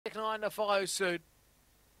9 to follow suit.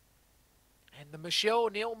 And the Michelle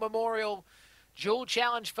Neal Memorial Dual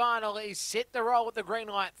Challenge Final is set to roll with the green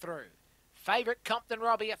light through. Favourite Compton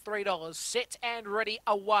Robbie at $3. Set and ready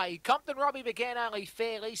away. Compton Robbie began only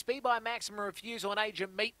fairly. Speed by Maximum Refusal and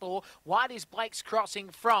Agent Meatball. Wide is Blake's Crossing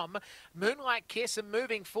from Moonlight Kiss, and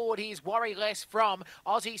moving forward here's Worry Less from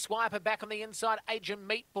Aussie Swiper back on the inside. Agent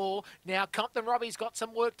Meatball. Now Compton Robbie's got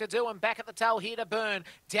some work to do, and back at the tail here to burn.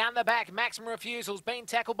 Down the back, Maximum Refusal's been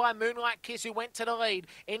tackled by Moonlight Kiss, who went to the lead.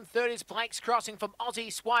 In third is Blake's Crossing from Aussie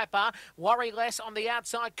Swiper. Worry Less on the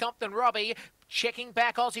outside, Compton Robbie. Checking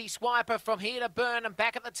back Aussie Swiper from here to burn, and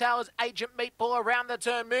back at the tail is Agent Meatball around the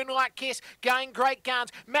turn. Moonlight Kiss going great guns.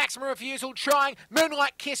 Maximum Refusal trying.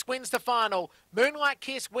 Moonlight Kiss wins the final. Moonlight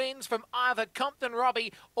Kiss wins from either Compton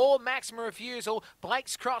Robbie or Maximum Refusal.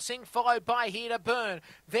 Blake's Crossing followed by Here to Burn.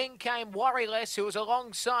 Then came Worry Less, who was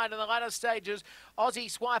alongside in the latter stages. Aussie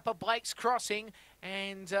Swiper, Blake's Crossing,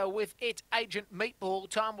 and with it Agent Meatball.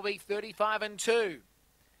 Time will be 35-2.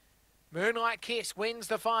 Moonlight Kiss wins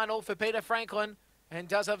the final for Peter Franklin and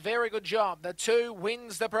does a very good job. The 2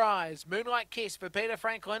 wins the prize. Moonlight Kiss for Peter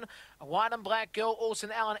Franklin. A white and black girl,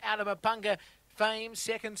 Orson Allen out of Mapunga fame.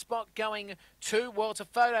 Second spot going to, well, it's a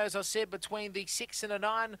photo, as I said, between the 6 and a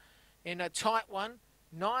 9 in a tight one.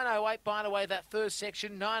 9:08, by the way, that first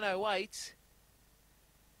section, 9:08.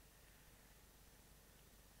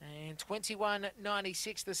 And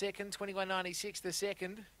 21:96 the second, 21:96 the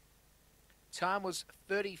second. Time was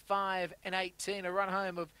 35-18, a run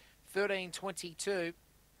home of 13:22.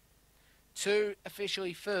 2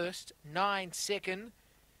 officially first, 9 second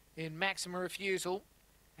in Maximum Refusal,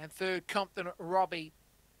 and third Compton Robbie.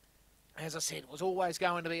 As I said, was always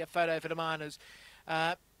going to be a photo for the miners.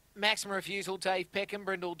 Maximum Refusal, Dave Peckham,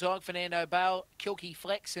 Brindle Dog, Fernando Bale, Kilky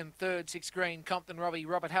Flex, and third, 6 green, Compton Robbie,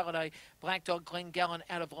 Robert Halliday, Black Dog, Glenn Gallen,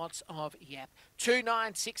 out of lots of Yap. 2,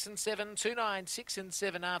 9, 6 and 7, 2, 9, 6 and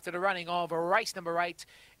 7 after the running of race number 8.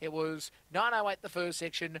 It was 9:08 the first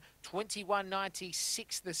section,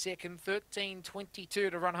 21:96 the second, 13:22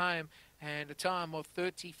 to run home, and a time of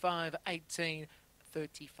 35:18,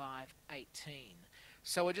 35:18.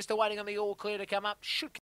 So we're just awaiting on the all clear to come up. Should